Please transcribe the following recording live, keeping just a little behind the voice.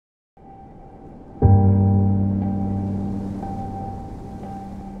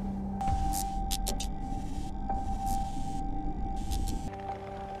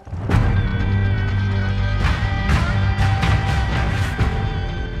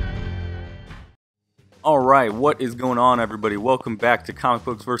Alright, what is going on, everybody? Welcome back to Comic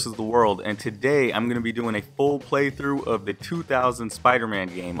Books vs. the World, and today I'm going to be doing a full playthrough of the 2000 Spider-Man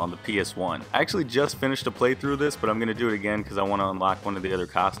game on the PS1. I actually just finished a playthrough of this, but I'm going to do it again because I want to unlock one of the other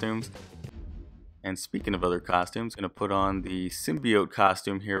costumes. And speaking of other costumes, I'm going to put on the symbiote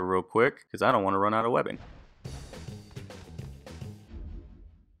costume here real quick because I don't want to run out of webbing.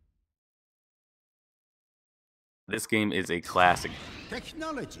 This game is a classic.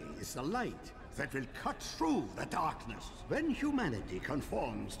 Technology is the light that will cut through the darkness. When humanity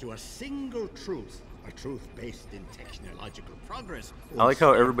conforms to a single truth, a truth based in technological progress. I like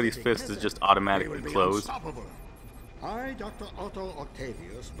how everybody's fist is just automatically closed. I, Dr. Otto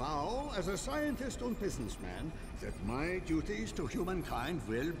Octavius, vow as a scientist and businessman that my duties to humankind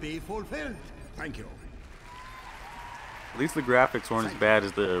will be fulfilled. Thank you. At least the graphics weren't as bad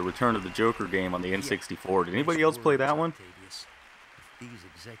as the Return of the Joker game on the N64. Did anybody else play that one? If these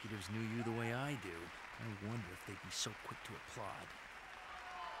executives knew you the way I do, I wonder if they'd be so quick to applaud.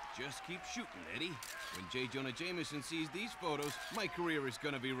 Just keep shooting, Eddie. When J. Jonah Jameson sees these photos, my career is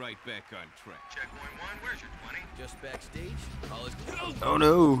gonna be right back on track. Checkpoint 1, where's your 20? Just backstage? Call us. Oh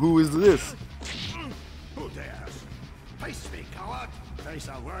no, who is this? Who dares? Face me, coward! Face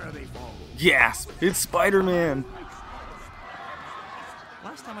a worthy foe. Yes, it's Spider-Man!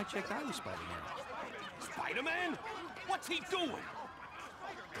 Last time I checked, I was Spider-Man. Spider-Man? What's he doing?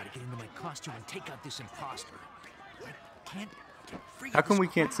 Gotta get into my costume and take out this imposter. I can't figure How come this we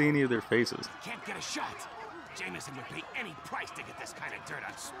can't crap see any of their faces? Can't get a shot. Jameson would pay any price to get this kind of dirt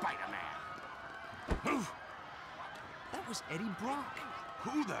on Spider-Man. out. That was Eddie Brock.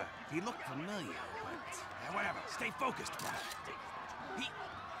 Who the? He looked familiar, but whatever. Stay focused, bro.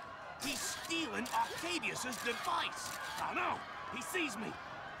 He's stealing Octavius's device. Oh no! He sees me.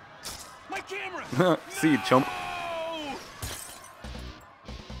 My camera. See you, chump.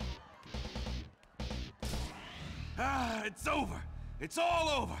 Ah, it's over. It's all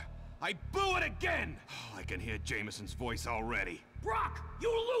over. I blew it again. Oh, I can hear Jameson's voice already. Brock,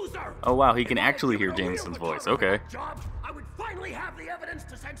 you loser! Oh wow, he can actually hear Jameson's voice. Okay. Job, I would finally have the evidence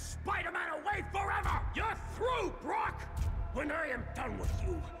to send Spider-Man away forever! You're through, Brock! When I am done with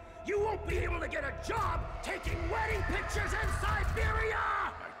you, you won't be able to get a job taking wedding pictures in Siberia!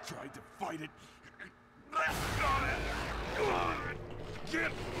 I tried to fight it. Left on it.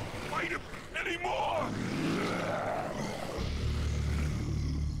 Can't fight it anymore.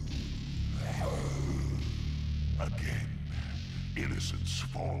 Again, innocence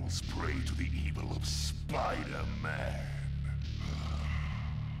falls prey to the evil of Spider-Man.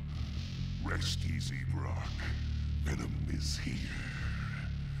 Rest easy, Brock. Venom is here.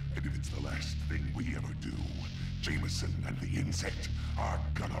 And if it's the last thing we ever do, Jameson and the insect are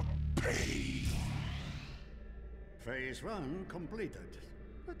gonna pay. Phase 1 completed.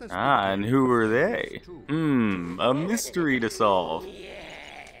 And who were they? A mystery to solve.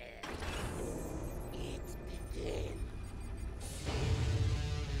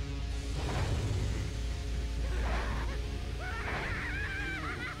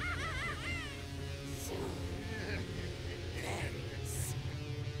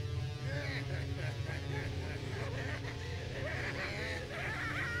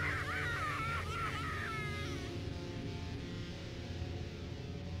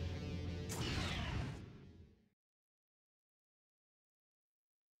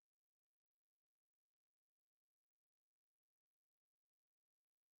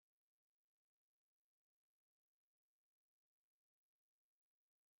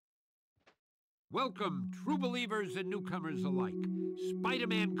 Welcome, true believers and newcomers alike.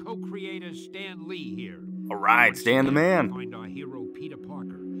 Spider-Man co-creator Stan Lee here. Alright, Stan the man. Find our hero Peter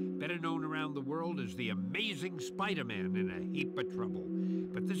Parker, better known around the world as the Amazing Spider-Man, in a heap of trouble.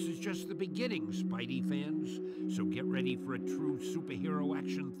 But this is just the beginning, Spidey fans. So get ready for a true superhero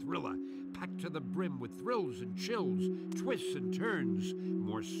action thriller, packed to the brim with thrills and chills, twists and turns,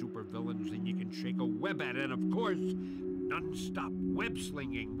 more supervillains than you can shake a web at, and of course, non-stop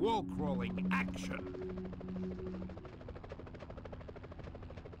web-slinging, wall-crawling action.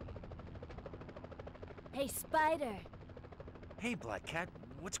 Hey, Spider. Hey, Black Cat,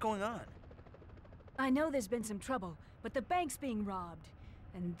 what's going on? I know there's been some trouble, but the bank's being robbed,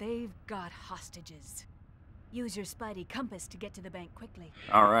 and they've got hostages. Use your Spidey compass to get to the bank quickly.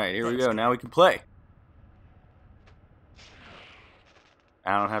 Alright, here we go. Now we can play.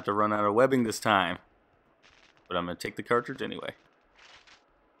 I don't have to run out of webbing this time. But I'm going to take the cartridge anyway.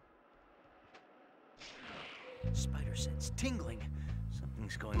 Spider sense tingling.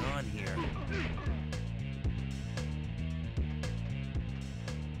 Something's going on here.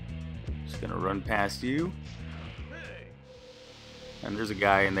 Just going to run past you. And there's a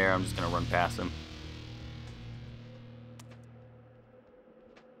guy in there. I'm just going to run past him.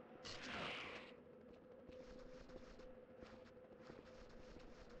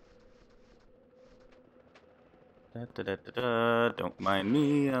 Don't mind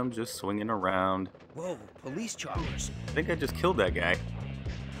me, I'm just swinging around. Whoa, police choppers. I think I just killed that guy.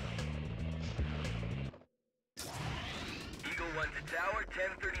 Eagle 1 to tower,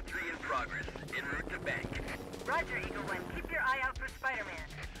 1033 in progress. En route to bank. Roger, Eagle 1. Keep your eye out for Spider-Man.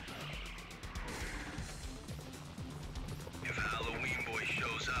 If Halloween Boy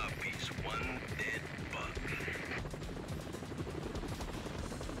shows up, he's one dead bug.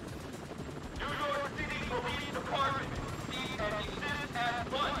 New York City Police Department. Cease and desist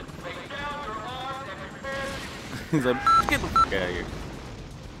at once. Lay down your arms and prepare. He's like, get the fuck out of here.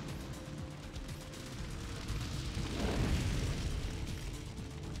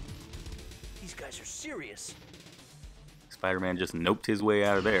 These guys are serious. Spider-Man just noped his way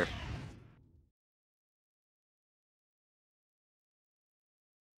out of there.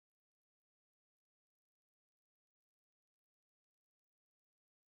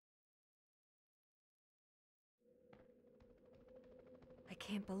 I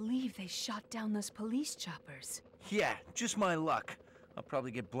can't believe they shot down those police choppers. Yeah, just my luck. I'll probably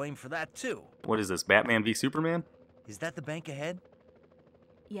get blamed for that too. What is this, Batman v Superman? Is that the bank ahead?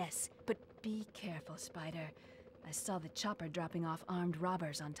 Yes, but be careful, Spider. I saw the chopper dropping off armed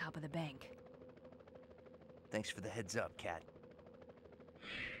robbers on top of the bank. Thanks for the heads up, Cat.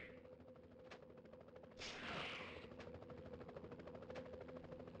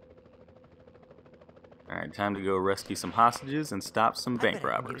 Alright, time to go rescue some hostages and stop some bank I bet I can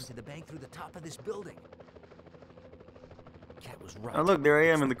get robbers. into the bank through the top of this building. Cat was right. Oh look, there I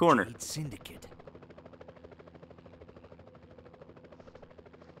am It's in the corner. Jade Syndicate.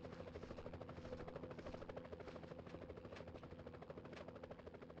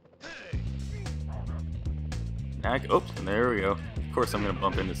 Oops, there we go. Of course I'm gonna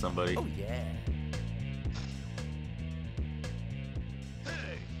bump into somebody. Oh yeah.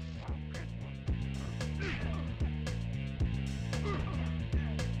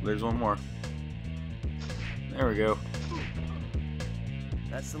 There's one more. There we go.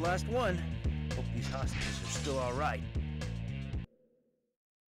 That's the last one. Hope these hostages are still all right.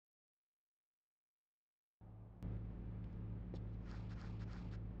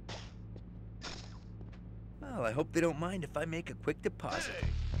 Well, I hope they don't mind if I make a quick deposit.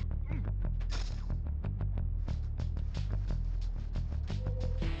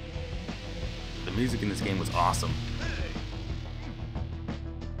 The music in this game was awesome.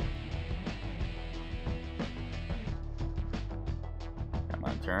 Come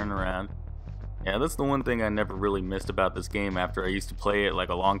on, turn around. Yeah, that's the one thing I never really missed about this game after I used to play it like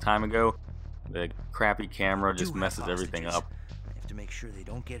a long time ago. The crappy camera just Do have messes everything hostages. up. I have to make sure they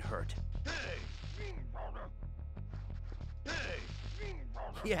don't get hurt.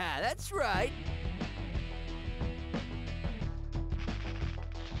 Yeah, that's right.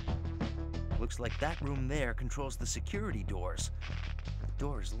 Looks like that room there controls the security doors. The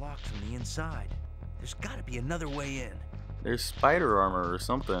door is locked from the inside. There's gotta be another way in. There's spider armor or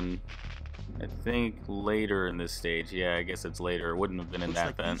something. I think later in this stage. Yeah, I guess it's later. It wouldn't have been in Looks that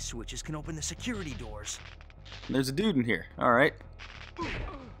like then. these switches can open the security doors. There's a dude in here. Alright.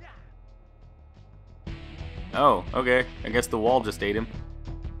 Oh, okay. I guess the wall just ate him.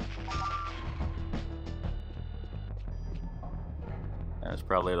 That's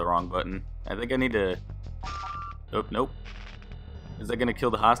probably the wrong button. I think I need to... Oh, nope. Is that gonna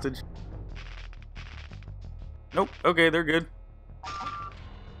kill the hostage? Nope. Okay, they're good. I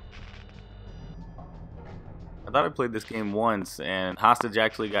thought I played this game once, and hostage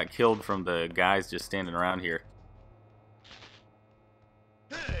actually got killed from the guys just standing around here.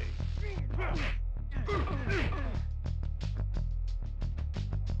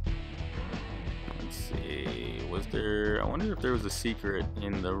 Let's see, was there... I wonder if there was a secret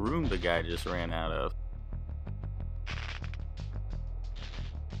in the room the guy just ran out of.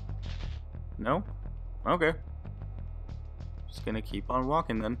 No? Okay. Just gonna keep on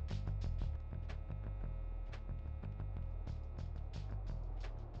walking then.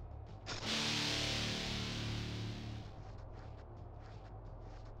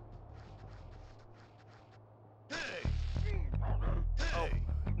 Oh,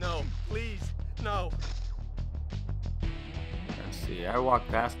 no, please, no. Let's see, I walked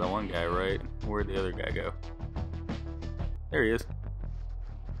past that one guy, right? Where'd the other guy go? There he is.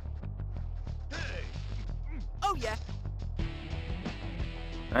 Oh yeah.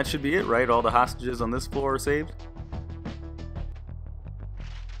 That should be it, right? All the hostages on this floor are saved?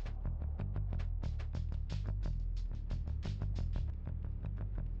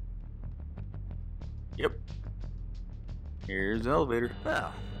 Yep. Here's the elevator.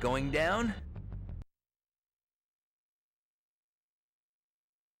 Well, going down?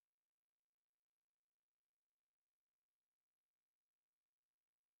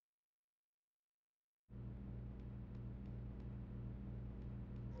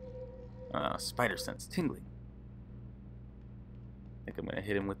 Spider sense tingling. I think I'm gonna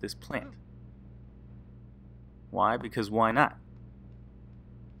hit him with this plant. Why? Because why not?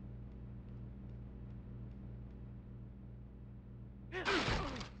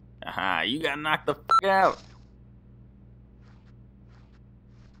 Aha, you got knocked the fuck out.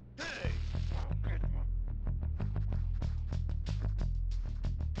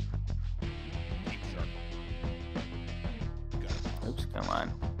 Oops, come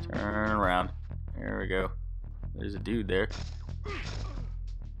on. Turn around. There we go. There's a dude there.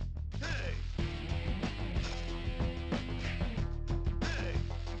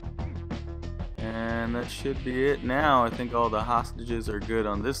 And that should be it now. I think all the hostages are good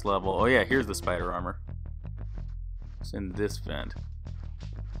on this level. Oh yeah, here's the spider armor. It's in this vent.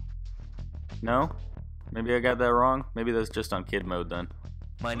 No? Maybe I got that wrong? Maybe that's just on kid mode then.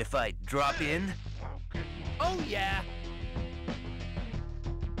 Mind if I drop in? Oh yeah!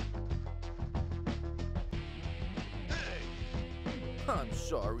 I'm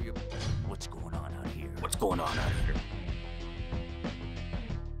sorry. What's going on out here? What's going on out here?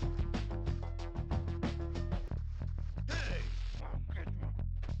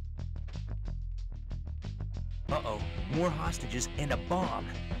 Uh-oh, more hostages and a bomb.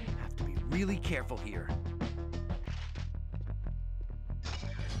 Have to be really careful here.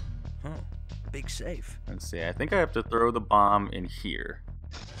 Huh, big safe. Let's see, I think I have to throw the bomb in here.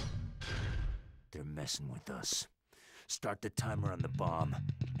 They're messing with us. Start the timer on the bomb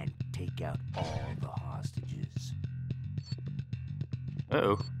and take out all the hostages.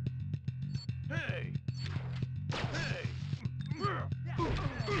 Uh-oh. Hey! Hey!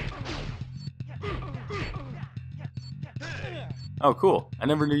 Oh, cool. I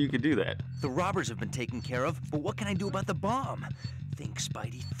never knew you could do that. The robbers have been taken care of, but what can I do about the bomb? Think,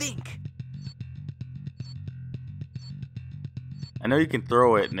 Spidey, think! I know you can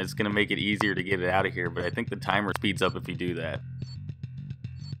throw it and it's going to make it easier to get it out of here, but I think the timer speeds up if you do that.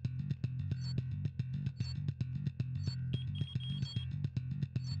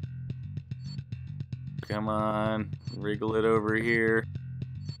 Come on, wriggle it over here.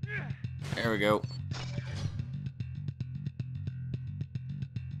 There we go.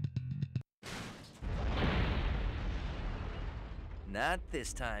 Not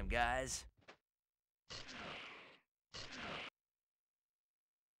this time, guys.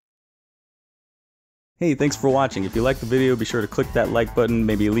 Hey, thanks for watching. If you liked the video, be sure to click that like button,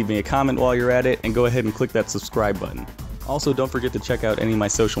 maybe leave me a comment while you're at it, and go ahead and click that subscribe button. Also, don't forget to check out any of my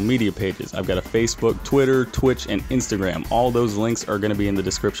social media pages. I've got a Facebook, Twitter, Twitch, and Instagram. All those links are going to be in the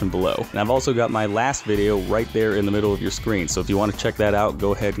description below. And I've also got my last video right there in the middle of your screen, so if you want to check that out,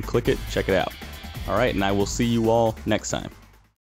 go ahead and click it, check it out. Alright, and I will see you all next time.